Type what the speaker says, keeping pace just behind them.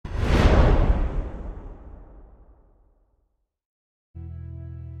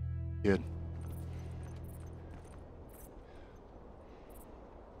Kid.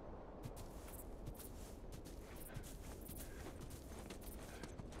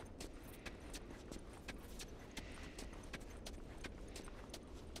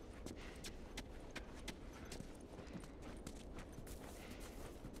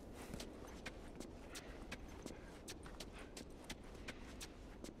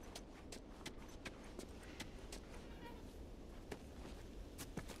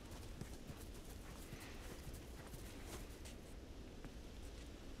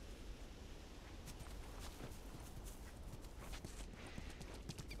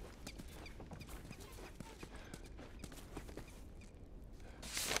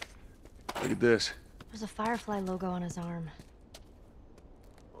 Look at this. There's a Firefly logo on his arm.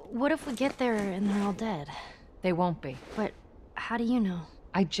 What if we get there and they're all dead? They won't be. But how do you know?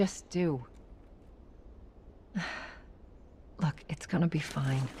 I just do. Look, it's gonna be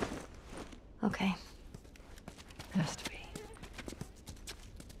fine. Okay. Has to be.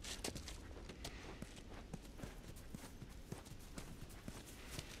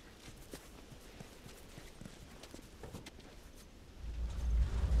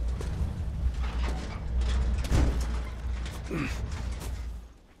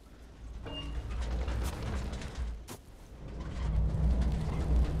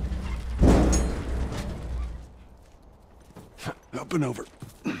 Up and over.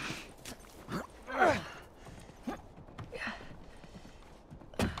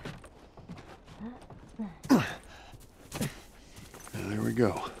 There we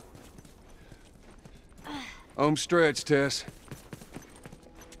go. Home stretch, Tess.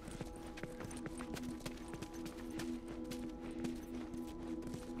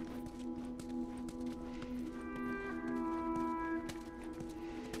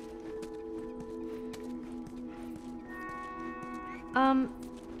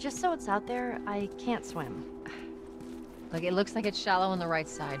 Just so it's out there, I can't swim. Look, it looks like it's shallow on the right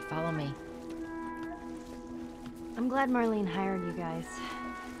side. Follow me. I'm glad Marlene hired you guys.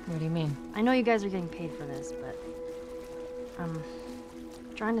 What do you mean? I know you guys are getting paid for this, but I'm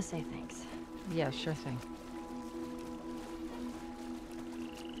trying to say thanks. Yeah, sure thing.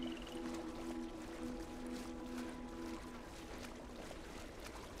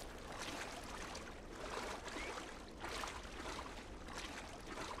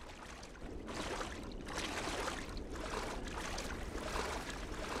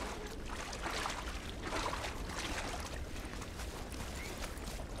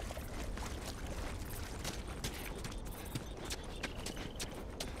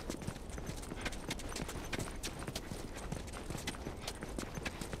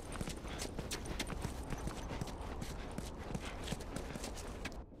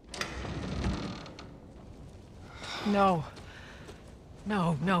 No.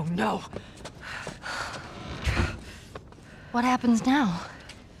 No, no, no. What happens now?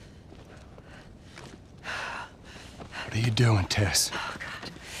 What are you doing, Tess? Oh,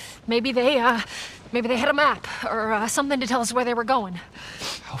 God. Maybe they had a map, or something to tell us where they were going.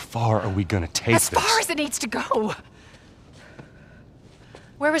 How far are we gonna take As far as it needs to go.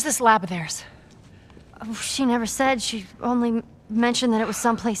 Where was this lab of theirs? Oh, she never said. She only mentioned that it was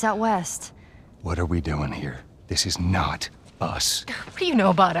someplace out west. What are we doing here? This is not us. What do you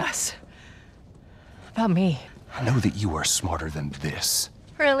know about us? About me? I know that you are smarter than this.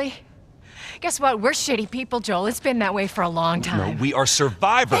 Really? Guess what? We're shitty people, Joel. It's been that way for a long time. No, we are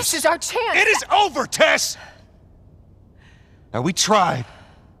survivors. This is our chance. It is over, Tess! Now, we tried.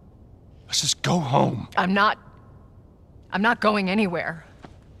 Let's just go home. I'm not going anywhere.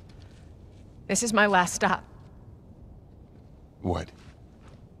 This is my last stop. What?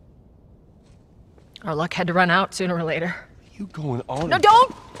 Our luck had to run out sooner or later. You going on? No,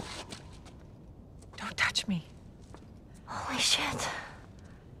 don't! Don't touch me. Holy shit.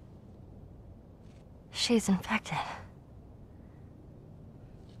 She's infected.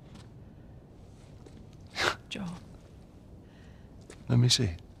 Joel, Let me see.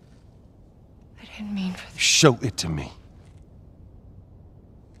 I didn't mean for this. Show it to me.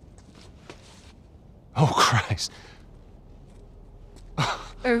 Oh, Christ.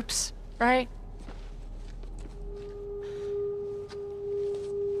 Oops, right?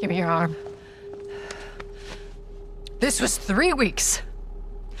 Give me your arm. This was 3 weeks.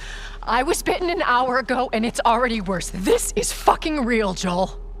 I was bitten an hour ago, and it's already worse. This is fucking real,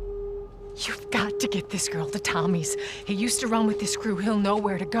 Joel. You've got to get this girl to Tommy's. He used to run with this crew. He'll know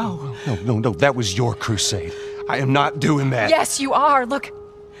where to go. No. That was your crusade. I am not doing that. Yes, you are. Look.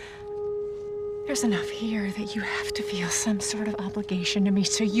 There's enough here that you have to feel some sort of obligation to me,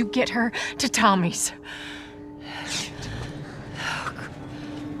 so you get her to Tommy's.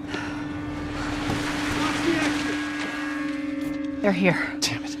 They're here.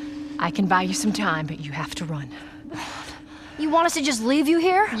 Damn it. I can buy you some time, but you have to run. You want us to just leave you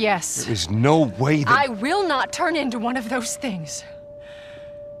here? Yes. There's no way that... I will not turn into one of those things.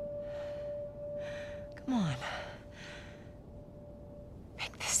 Come on.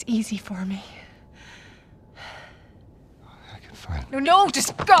 Make this easy for me. I can find... No,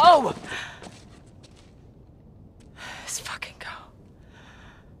 just go! Just fucking go.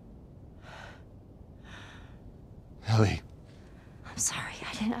 Ellie, I'm sorry.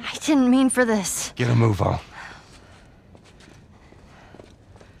 I didn't mean for this. get a move on.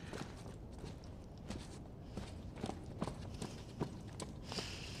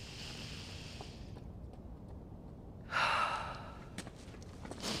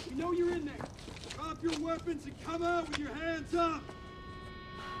 We know you're in there. Drop your weapons and come out with your hands up.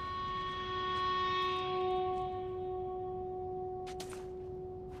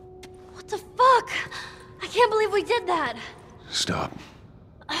 What the fuck? I can't believe we did that. Stop.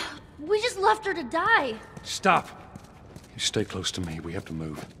 We just left her to die. Stop. You stay close to me. We have to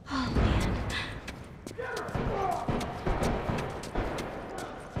move. Oh, man.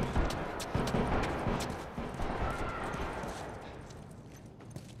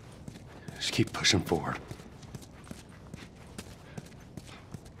 Just keep pushing forward.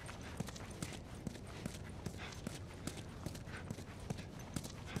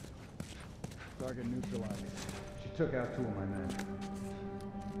 Target neutralized. She took out 2 of my men.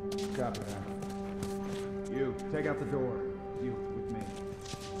 Copy that. You, take out the door. You, with me.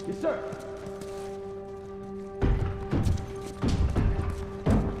 Yes, sir!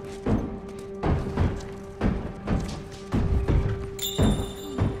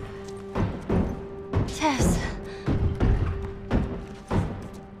 Tess.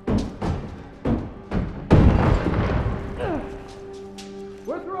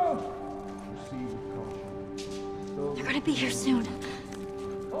 We're through! Proceed with caution. They're gonna be here soon.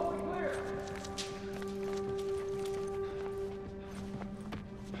 All clear!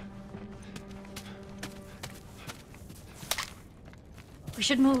 We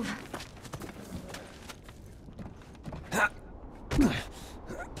should move. That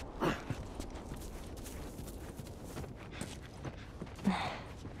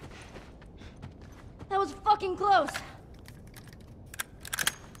was fucking close.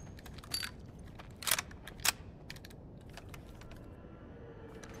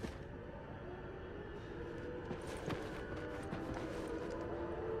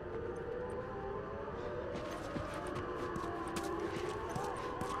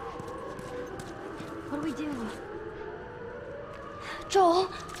 What do we do? Joel?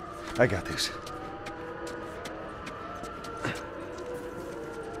 I got this.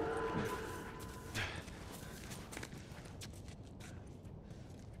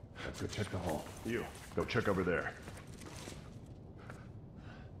 Let's go check the hall. You, go check over there.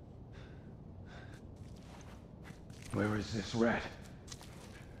 Where is this rat?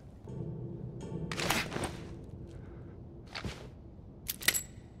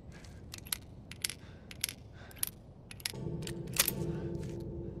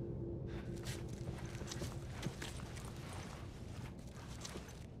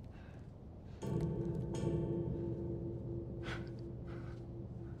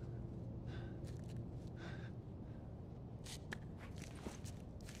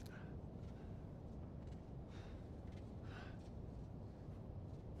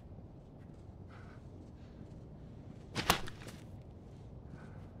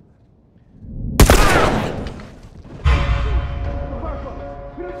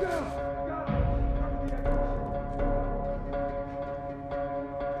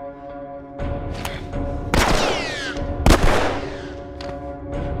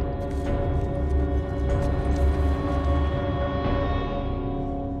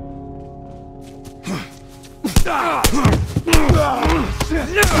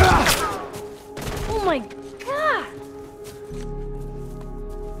 Oh my god!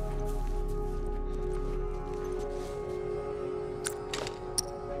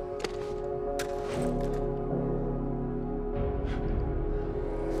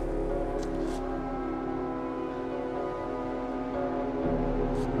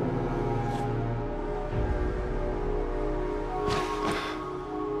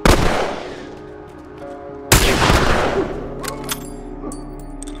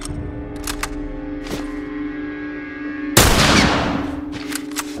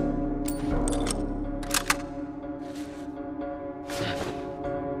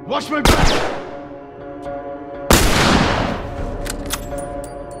 Watch my back!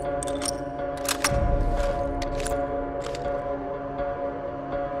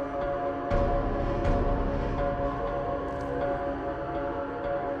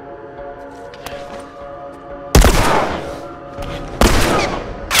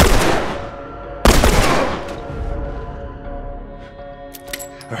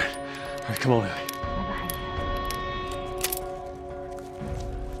 come on in. Right behind you.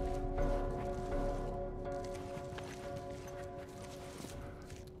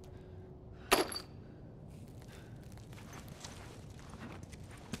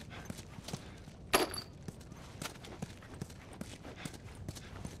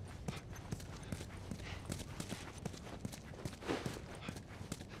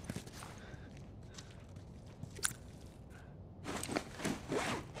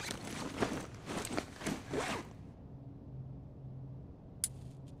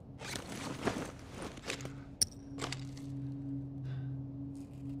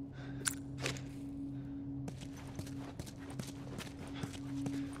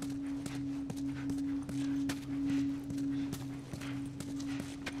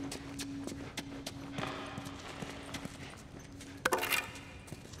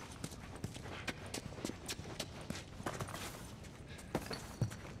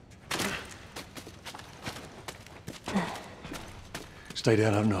 Stay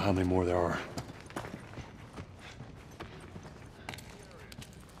down. I don't know how many more there are.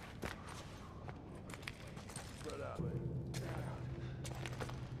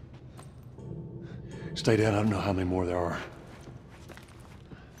 Stay down. I don't know how many more there are.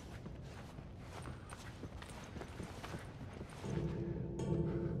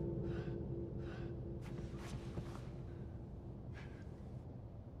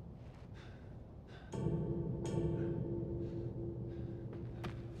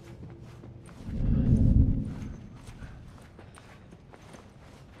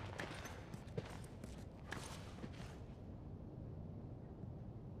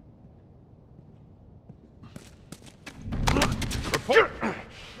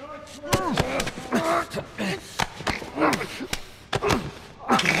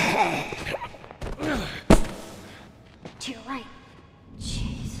 To your right.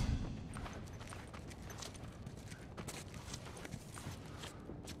 Jeez.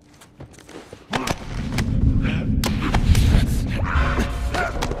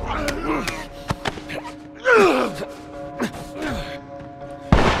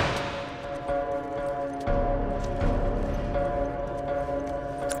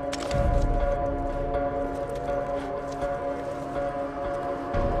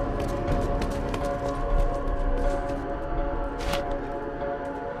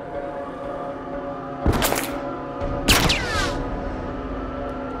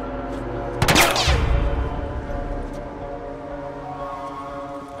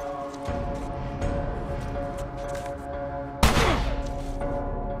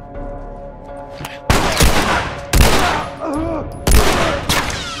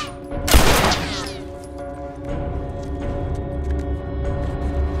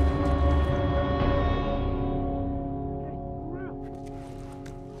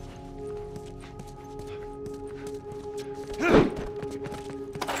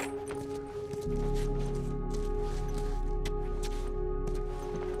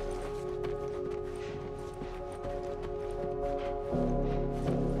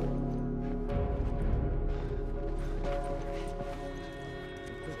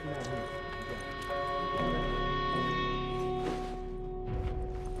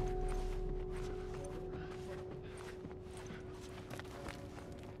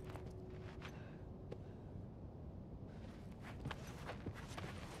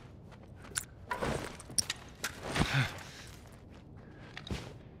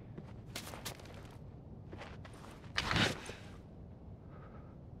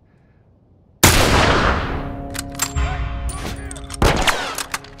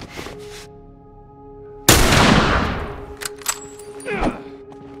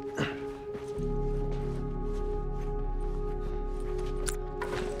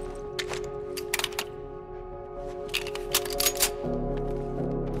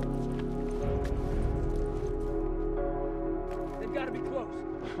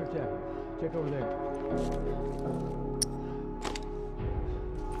 Check over there.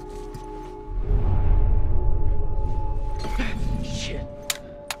 Shit.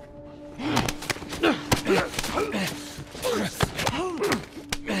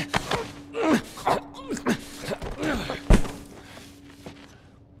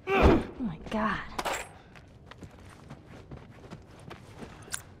 Oh my God.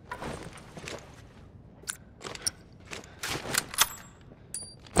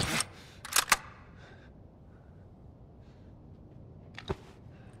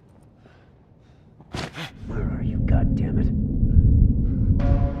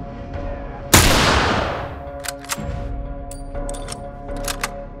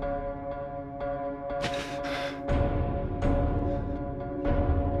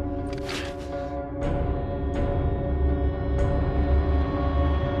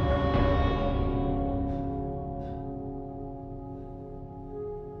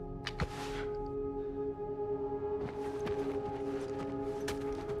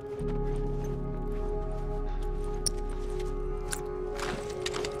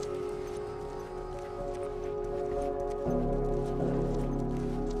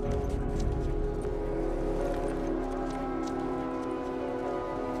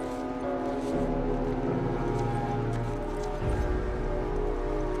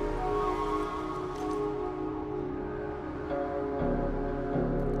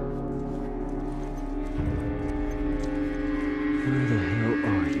 Where the hell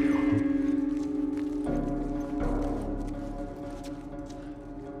are you?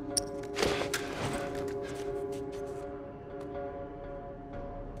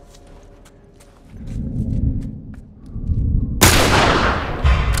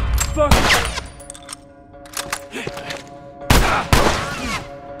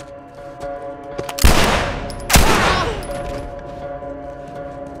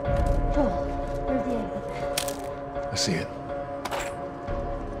 Joel, where's the exit? I see it.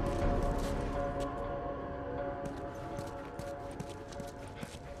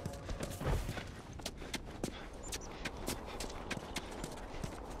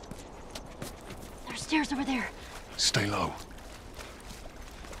 There's stairs over there. Stay low.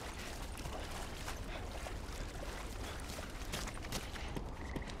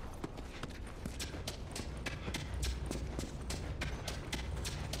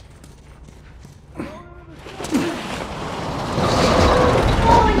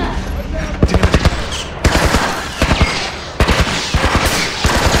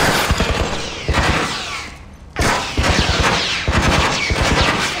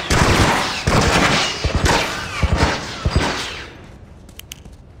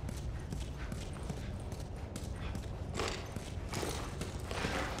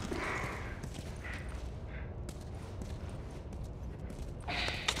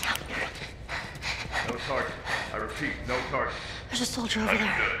 No target. I repeat, no target. There's a soldier over there.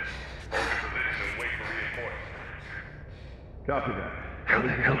 Hold your position and wait for reinforcements. Copy that. How the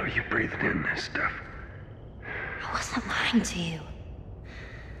hell are you breathing in this stuff? I wasn't lying to you.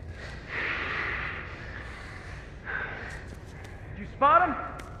 Did you spot him?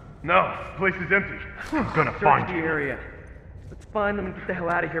 No, the place is empty. I'm gonna find Search the area. Let's find them and get the hell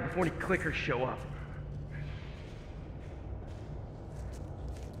out of here before any clickers show up.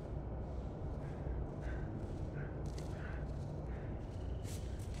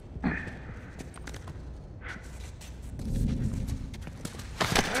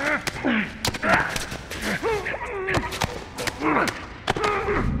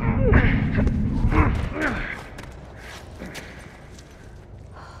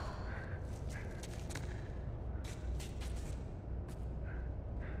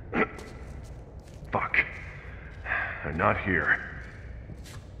 Fuck. They're not here.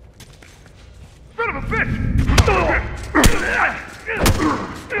 Son of a bitch!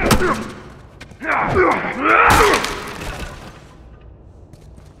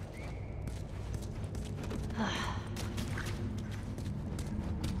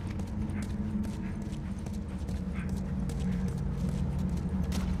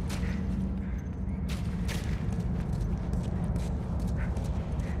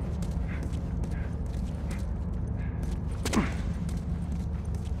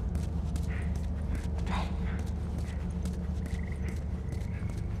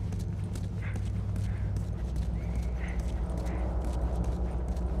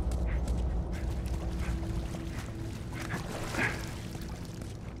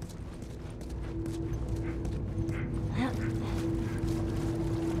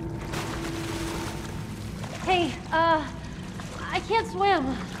 Hey, I can't swim.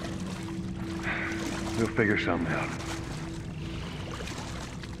 We'll figure something out.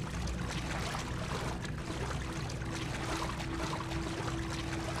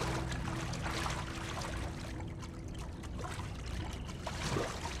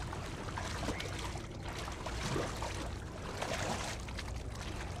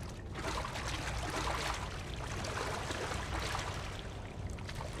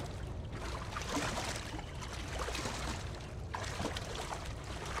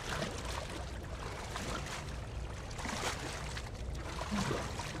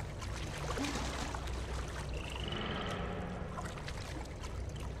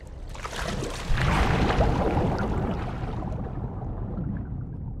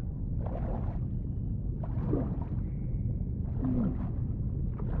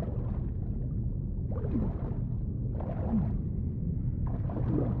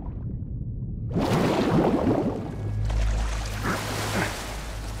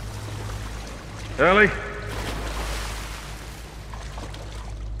 Ellie?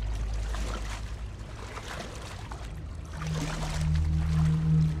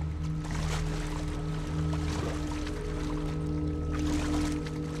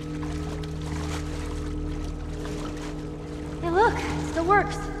 Hey, look, it still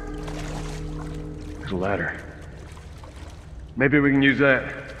works. There's a ladder. Maybe we can use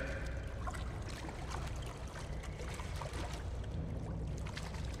that.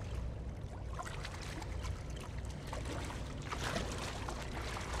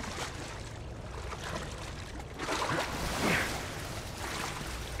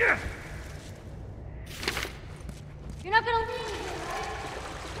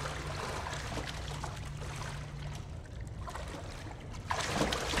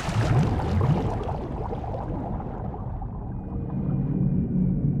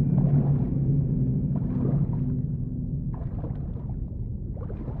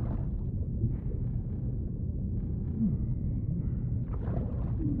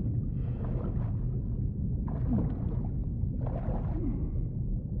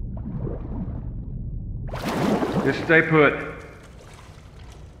 Just stay put.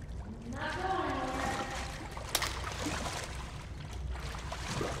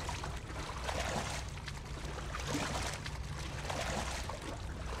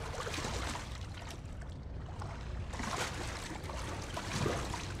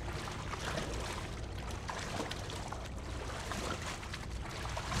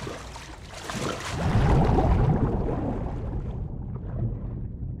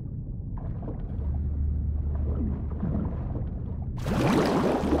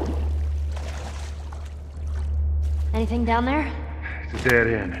 Anything down there? It's a dead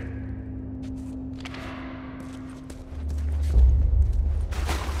end.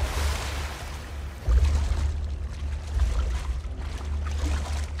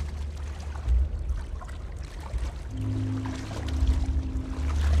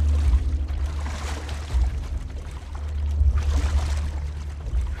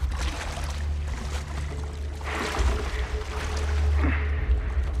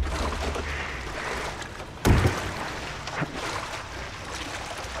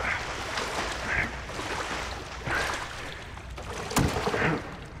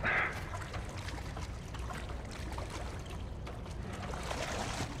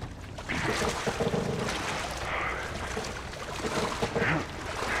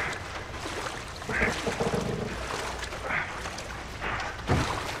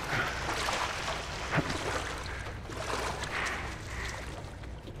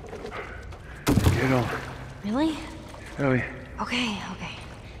 Get on. Really? Ellie. Okay.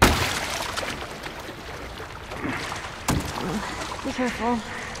 Be careful.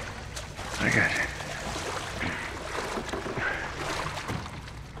 I got you.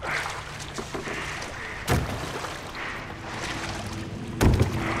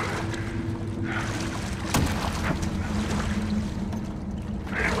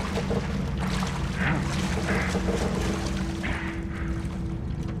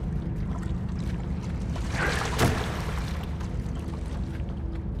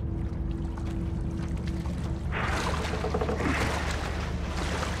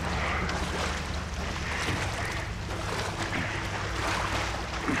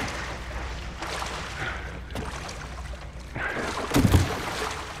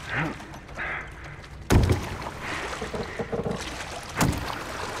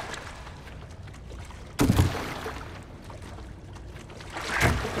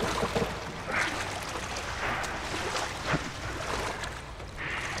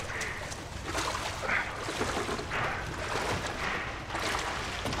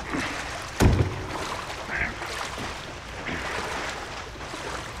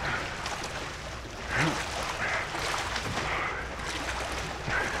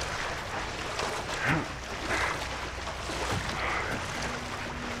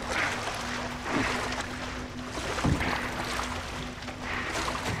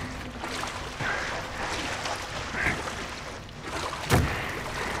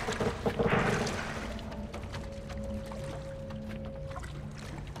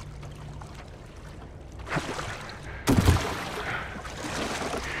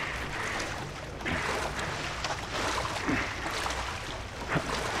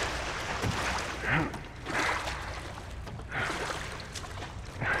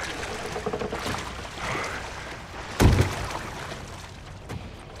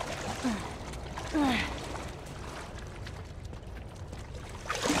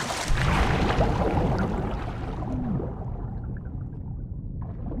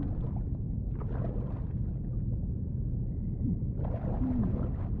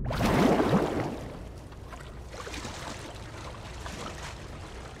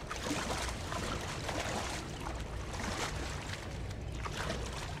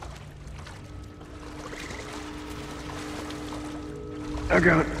 I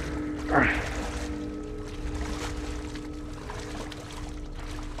got it. All right.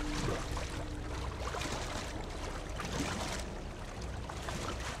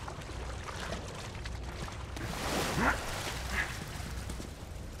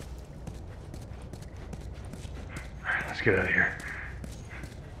 Let's get out of here.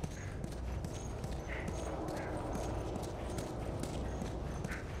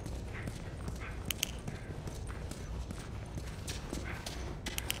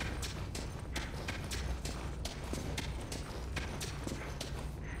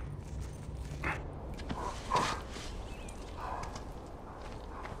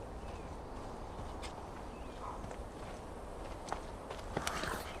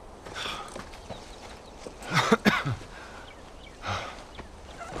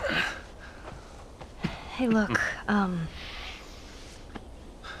 Hey, look,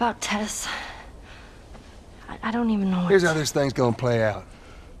 about Tess. I don't even know what Here's how this thing's gonna play out.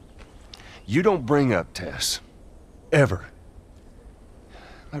 You don't bring up Tess. Ever.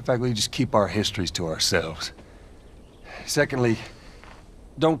 Matter of fact, we just keep our histories to ourselves. Secondly,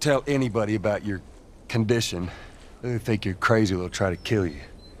 don't tell anybody about your condition. They think you're crazy, they'll try to kill you.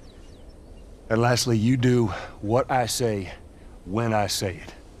 And lastly, you do what I say when I say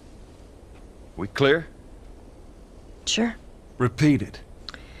it. We clear? Sure. Repeat it.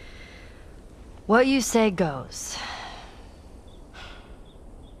 What you say goes.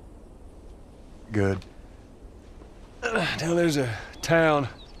 Good. Now there's a town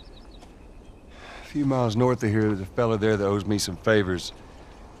a few miles north of here. There's a fella there that owes me some favors.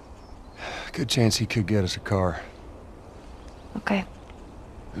 Good chance he could get us a car. Okay.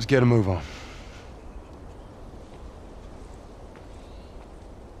 Let's get a move on.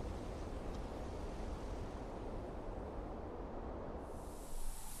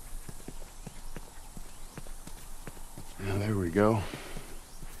 Now there we go.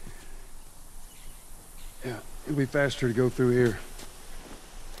 Yeah, it'll be faster to go through here.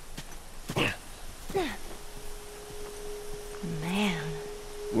 Man.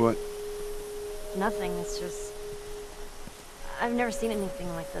 What? Nothing, it's just... I've never seen anything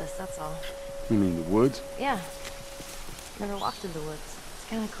like this, that's all. You mean the woods? Yeah. Never walked through the woods. It's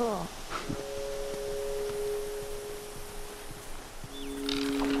kinda cool.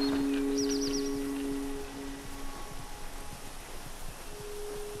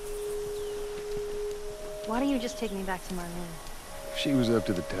 Why don't you just take me back to Marlene? If she was up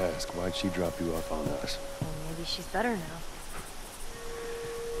to the task, why'd she drop you off on us? Well, maybe she's better now.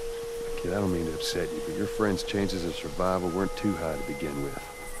 Kid, I don't mean to upset you, but your friend's chances of survival weren't too high to begin with.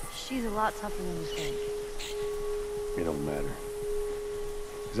 She's a lot tougher than you think. It don't matter.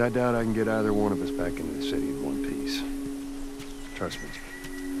 Because I doubt I can get either one of us back into the city in one piece. Trust me.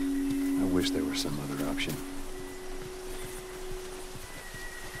 I wish there was some other option.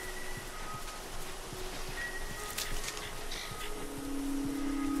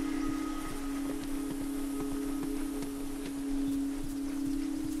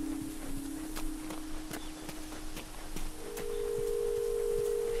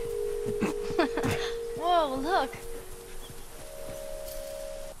 Whoa, look!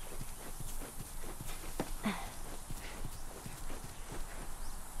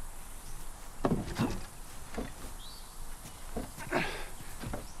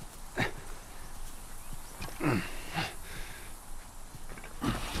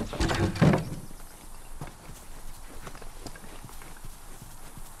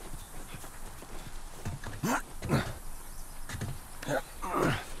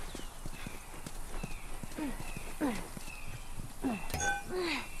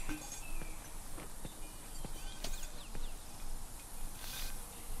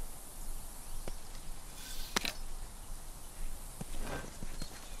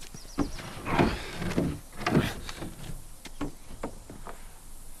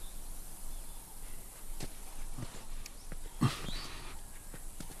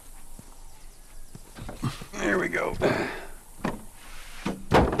 There we go.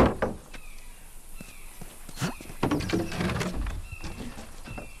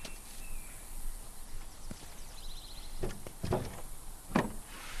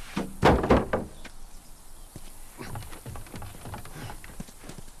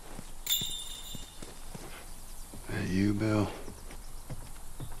 Hey, you, Bill?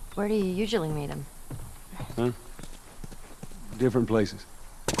 Where do you usually meet him? Huh? Different places.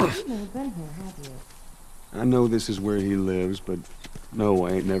 You've never been here, have you? I know this is where he lives, but no,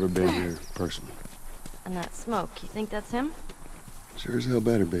 I ain't never been here personally. And that smoke, you think that's him? Sure as hell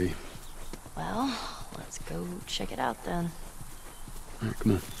better be. Well, let's go check it out then. All right,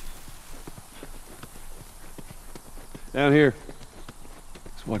 come on. Down here.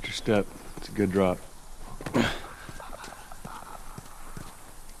 Just watch your step. It's a good drop.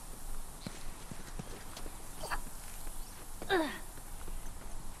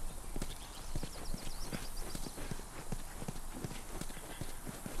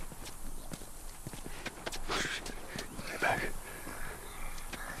 Stay back.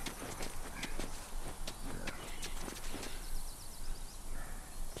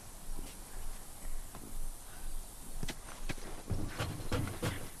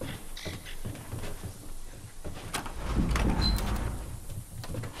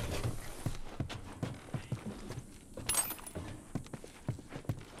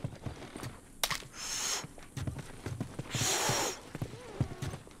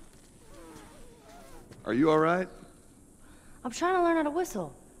 Are you all right? I'm trying to learn how to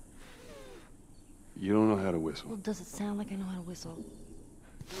whistle. You don't know how to whistle. Well, does it sound like I know how to whistle?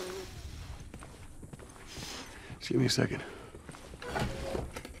 give me a second.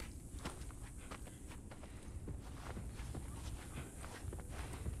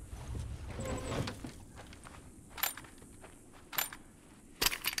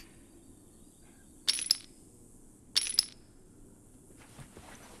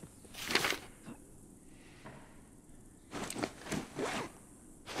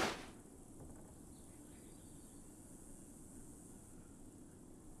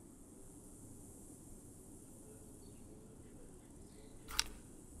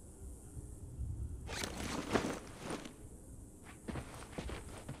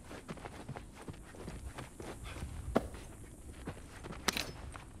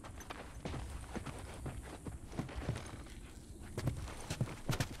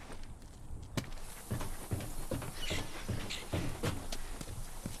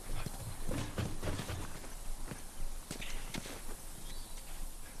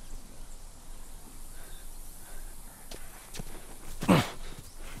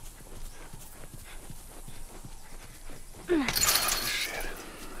 Shit.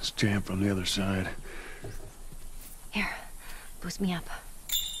 It's jammed from the other side. Here, boost me up.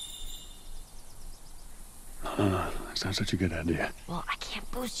 That's not such a good idea. Well, I can't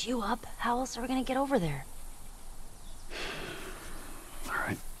boost you up. How else are we gonna get over there? All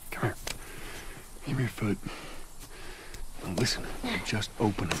right, come here. Give me your foot. Now listen, just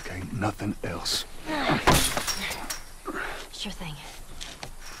open, okay? Nothing else. Sure thing.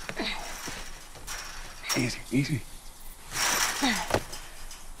 Easy, easy.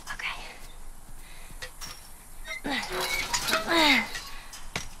 Okay. Okay.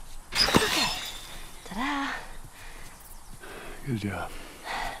 Ta-da. Good job.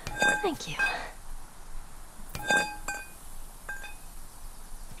 Thank you.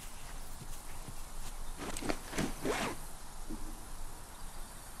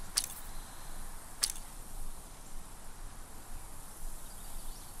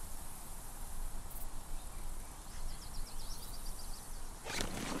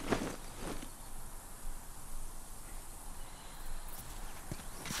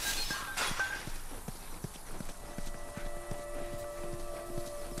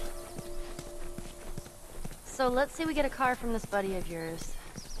 So let's say we get a car from this buddy of yours.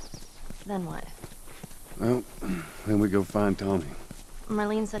 Then what? Well, then we go find Tommy.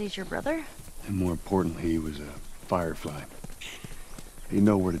 Marlene said he's your brother? And more importantly, he was a firefly. He'd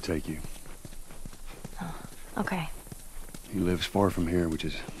know where to take you. Oh, okay. He lives far from here, which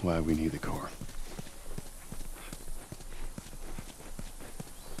is why we need the car.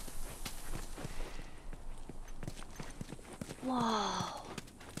 Whoa.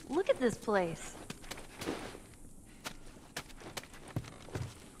 Look at this place.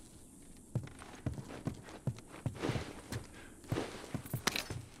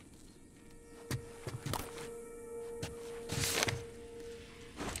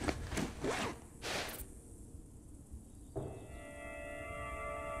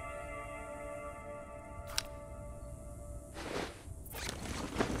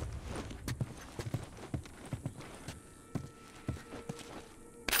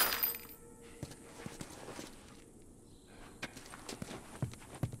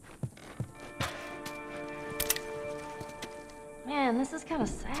 Man, this is kind of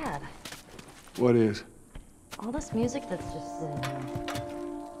sad. What is? All this music that's just sitting there.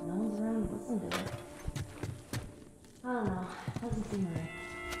 No one's around to listen to it. I don't know. Doesn't seem right.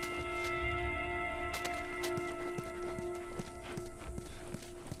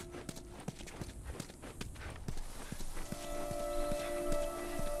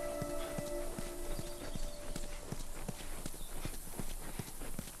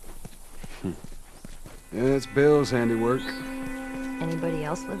 Yeah, it's Bill's handiwork. Anybody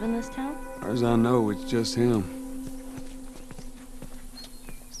else live in this town? As far as I know, it's just him.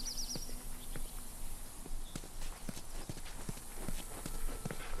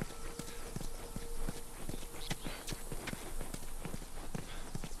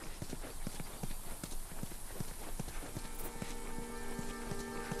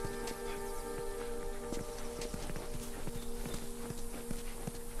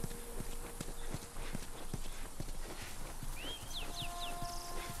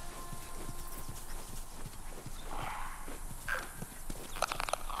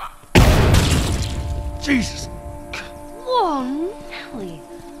 Jesus! Whoa, Nelly!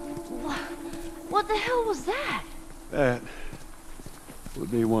 What the hell was that? That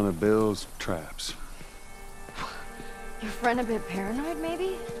would be one of Bill's traps. Your friend a bit paranoid,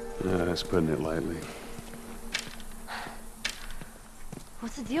 maybe? That's putting it lightly.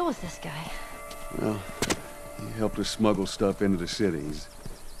 What's the deal with this guy? Well, he helped us smuggle stuff into the city.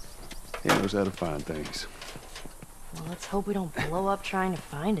 He knows how to find things. Well, let's hope we don't blow up trying to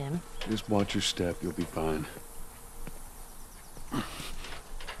find him. Just watch your step, you'll be fine.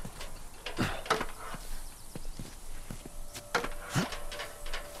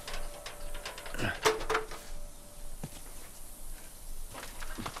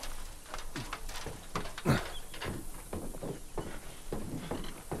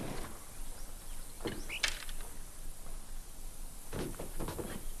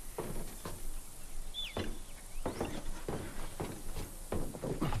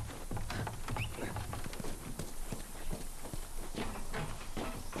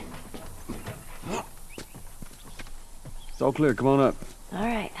 It's all clear, come on up. All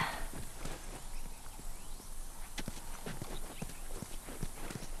right.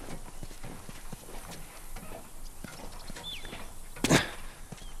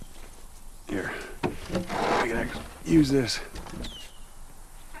 Here, I can actually use this.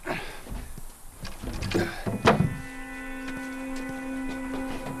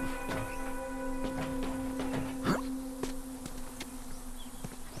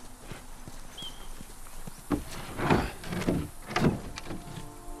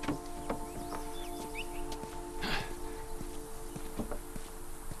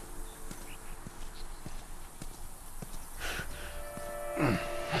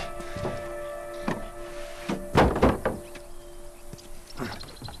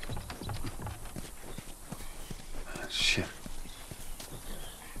 Shit.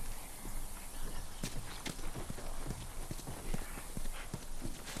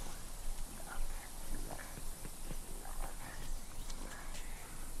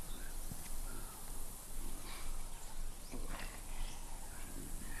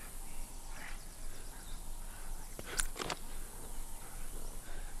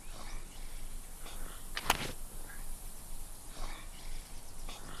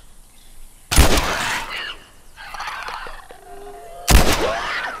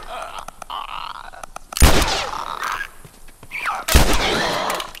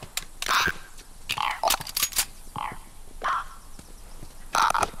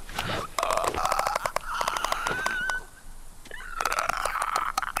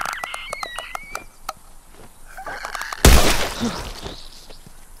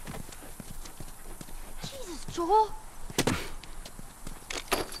 Jesus, Joel.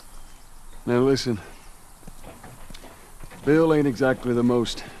 Now listen, Bill ain't exactly the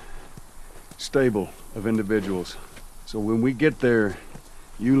most stable of individuals. So when we get there,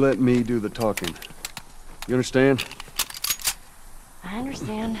 you let me do the talking. You understand? I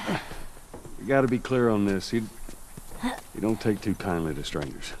understand. You gotta be clear on this. You don't take too kindly to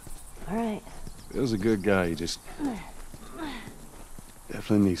strangers. All right. Bill's a good guy, you just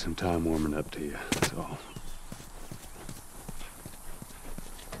definitely need some time warming up to you, that's all.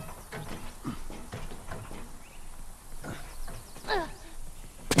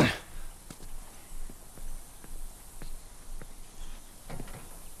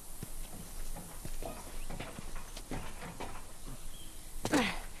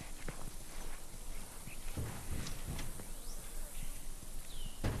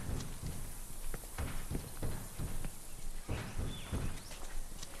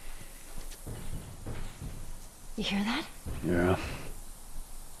 You hear that? Yeah.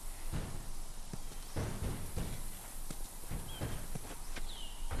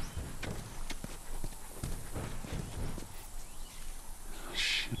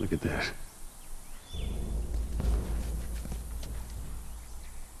 Shit, look at this.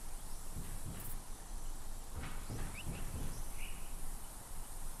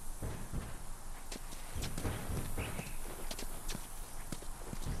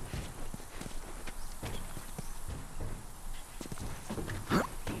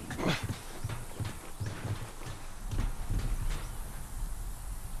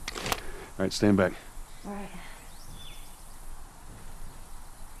 All right, stand back. All right.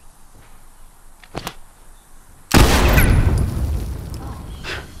 Oh,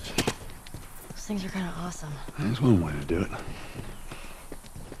 shit. Those things are kind of awesome. That's one way to do it.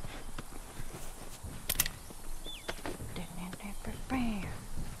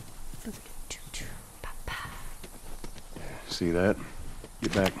 See that?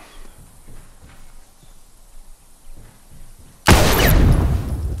 Get back.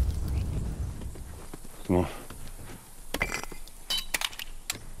 Come on.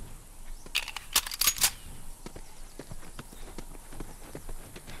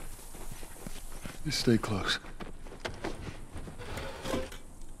 Just stay close.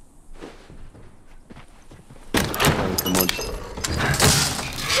 Come on.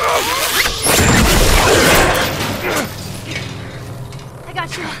 I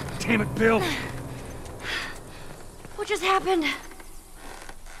got you. Damn it, Bill. just happened?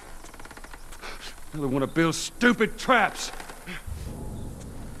 They want to build stupid traps.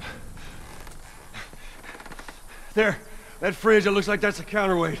 There, that fridge, it looks like that's a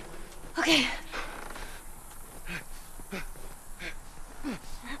counterweight. Okay.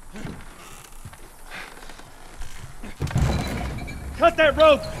 Cut that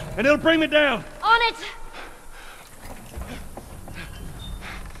rope, and it'll bring me down. On it!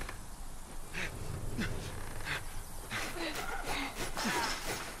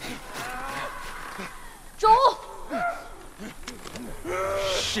 Joel!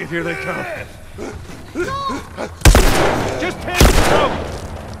 Shit, here they come. Joel! Just take the rope.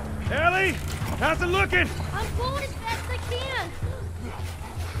 Ellie, how's it looking? I'm going as fast as I can.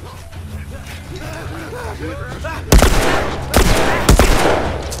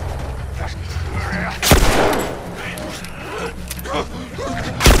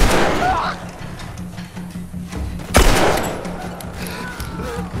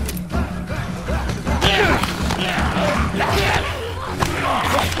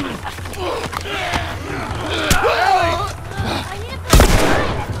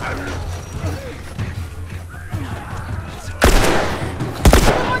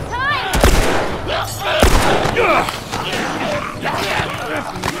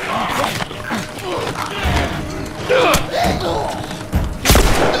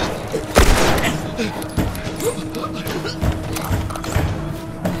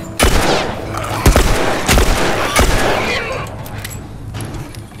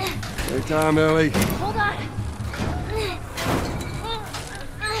 Take time, Ellie. Hold on.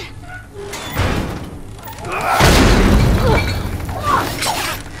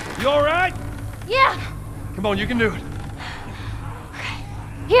 You all right? Yeah. Come on, you can do it.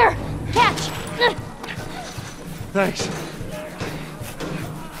 Here, catch. Thanks.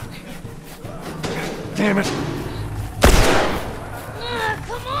 Damn it.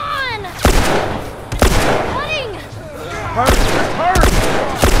 Come on. Cutting. Hurry!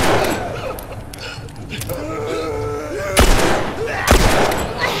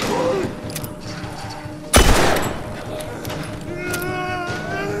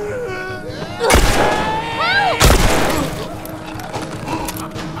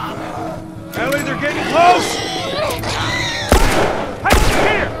 Ellie, they're getting close! Hey,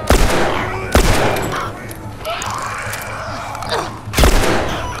 here!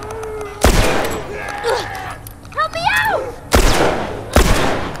 Help me out!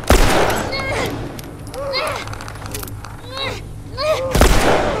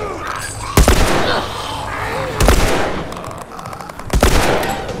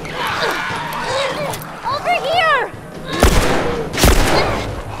 Over here!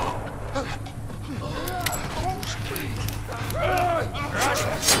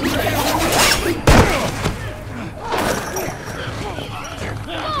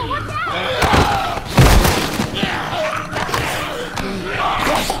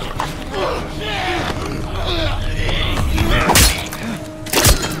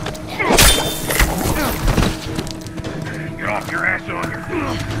 Get off your ass on your...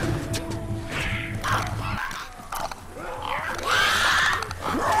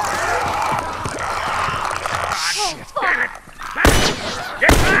 Get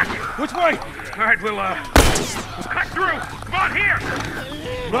back! Which way? All right, we'll cut through. Come on, here!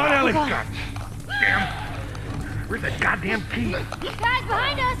 Run, Ellie. God damn. Where's that goddamn key? Guys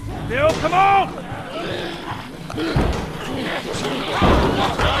behind us! Bill, come on!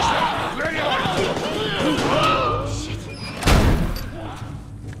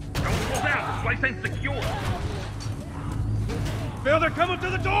 Don't pull down. This place ain't secure. Bill, they're coming to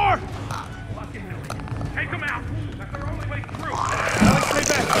the door! Fucking hell. Take them out. That's our only way through. Ellie, stay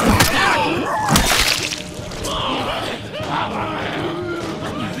back.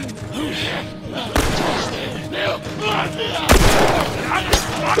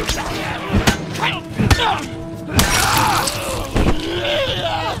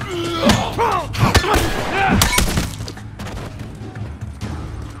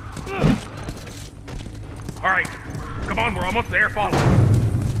 All right. Come on, we're almost there. Follow.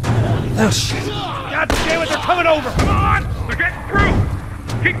 Oh, shit. God damn it, they're coming over! Come on! They're getting through!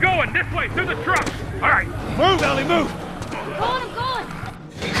 Keep going, this way, through the truck! All right. Move, Ellie, move! I'm going!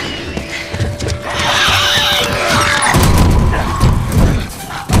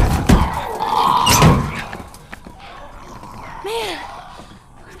 Man,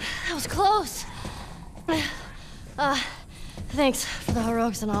 that was close. Thanks for the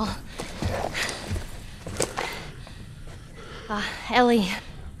heroics and all. Ellie.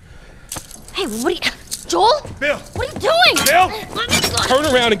 Hey, what are you... Joel? Bill! What are you doing? Bill! Let me go. Turn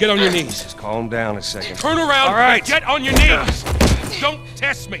around and get on your knees. Just calm down a second. Turn around All right. and get on your knees. Don't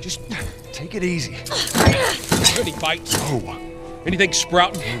test me. Just Take it easy. any bites. Oh. Anything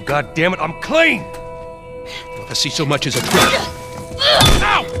sprouting? Oh, God damn it, I'm clean! If I see so much as a twitch.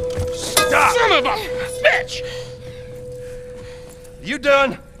 Ow! Stop! Son of a bitch! You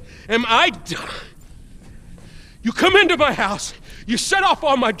done? Am I done? You come into my house, you set off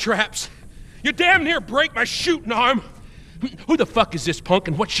all my traps, you damn near break my shooting arm. Who the fuck is this punk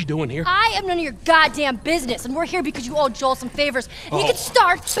and what's she doing here? I am none of your goddamn business, and we're here because you owe Joel some favors. And you Oh. can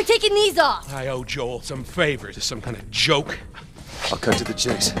start by taking these off. I owe Joel some favors. Is some kind of joke? I'll cut to the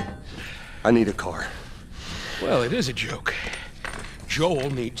chase. I need a car. Well, it is a joke.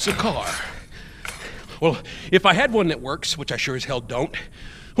 Joel needs a car. Well, if I had one that works, which I sure as hell don't,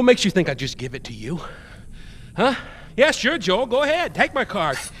 what makes you think I'd just give it to you? Huh? Yeah, sure, Joel, go ahead. Take my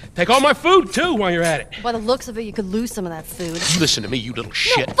car. Take all my food, too, while you're at it. By the looks of it, you could lose some of that food. Listen to me, you little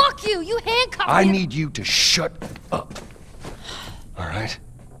shit. No, fuck you! You handcuffed me! I need you to shut up. All right?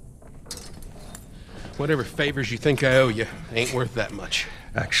 Whatever favors you think I owe you ain't worth that much.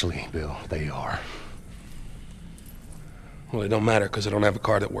 Actually, Bill, they are. Well, it don't matter, because I don't have a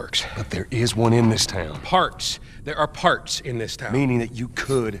car that works. But there is one in this town. Parts. There are parts in this town. Meaning that you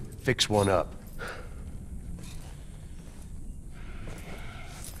could fix one up.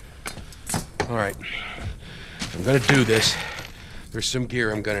 All right. If I'm gonna do this, there's some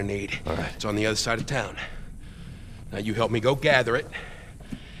gear I'm gonna need. All right. It's on the other side of town. Now you help me go gather it,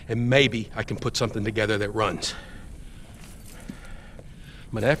 and maybe I can put something together that runs.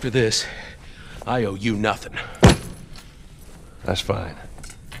 But after this, I owe you nothing. That's fine.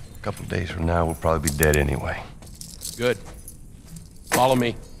 A couple days from now, we'll probably be dead anyway. Good. Follow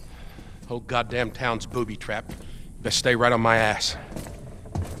me. Whole goddamn town's booby trapped. Best stay right on my ass.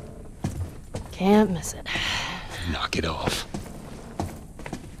 Can't miss it. Knock it off.